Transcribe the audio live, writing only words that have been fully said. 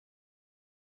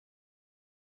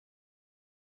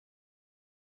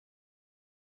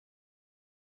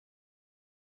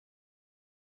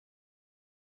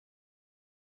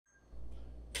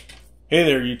Hey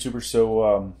there, YouTubers.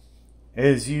 So,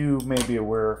 as you may be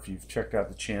aware, if you've checked out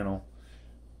the channel,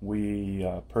 we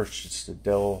purchased a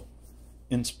Dell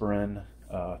Inspiron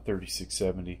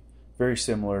 3670, very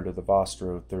similar to the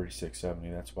Vostro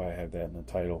 3670. That's why I have that in the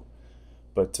title.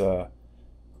 But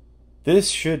this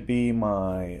should be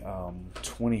my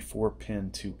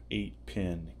 24-pin to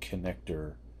 8-pin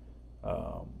connector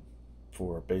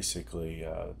for basically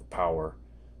the power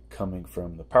coming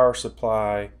from the power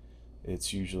supply.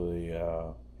 It's usually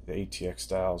the ATX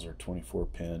styles are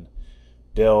 24-pin.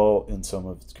 Dell in some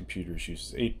of its computers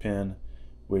uses 8-pin,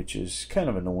 which is kind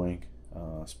of annoying,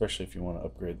 especially if you want to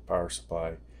upgrade the power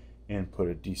supply and put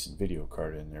a decent video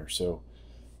card in there. So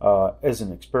as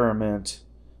an experiment,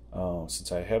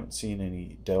 since I haven't seen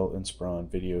any Dell Inspiron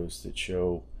videos that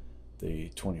show the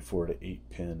 24 to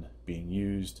 8-pin being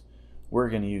used,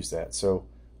 we're going to use that. So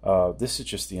this is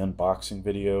just the unboxing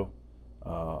video.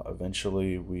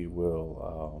 Eventually we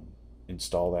will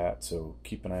install that, so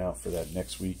keep an eye out for that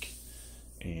next week.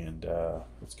 And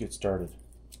let's get started.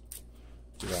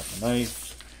 Get out the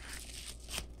knife.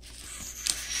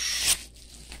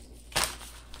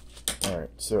 Alright,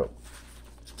 so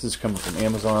this is coming from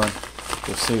Amazon.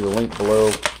 You'll see the link below.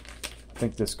 I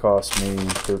think this cost me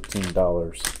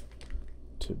 $13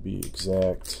 to be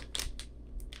exact.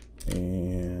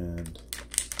 And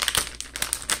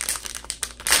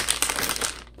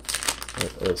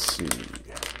let's see.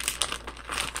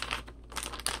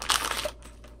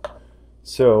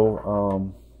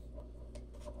 So,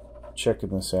 checking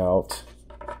this out,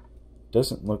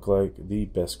 doesn't look like the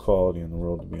best quality in the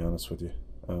world, to be honest with you.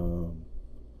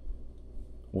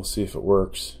 We'll see if it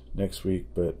works next week,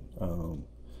 but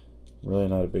really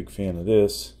not a big fan of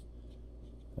this.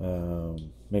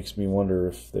 Makes me wonder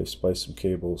if they splice some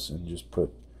cables and just put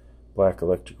black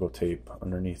electrical tape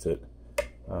underneath it.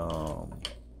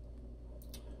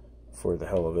 For the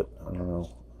hell of it, I don't know.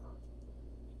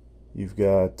 You've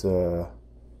got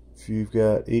if you've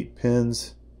got 8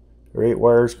 pins or 8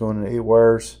 wires going to 8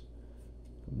 wires,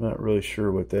 I'm not really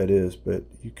sure what that is, but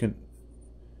you can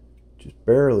just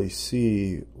barely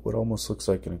see what almost looks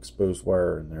like an exposed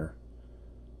wire in there.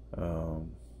 I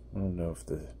don't know if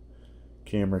the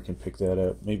camera can pick that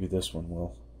up. Maybe this one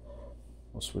will.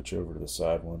 We'll switch over to the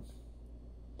side one.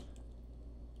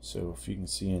 So if you can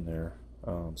see in there.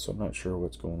 So I'm not sure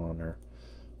what's going on there,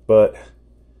 but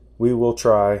we will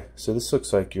try. So this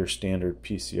looks like your standard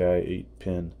PCI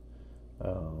 8-pin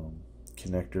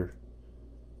connector,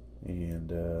 and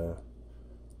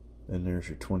then there's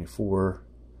your 24.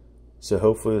 So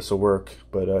hopefully this will work,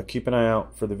 but keep an eye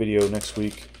out for the video next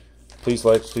week. Please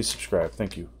like, please subscribe.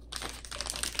 Thank you.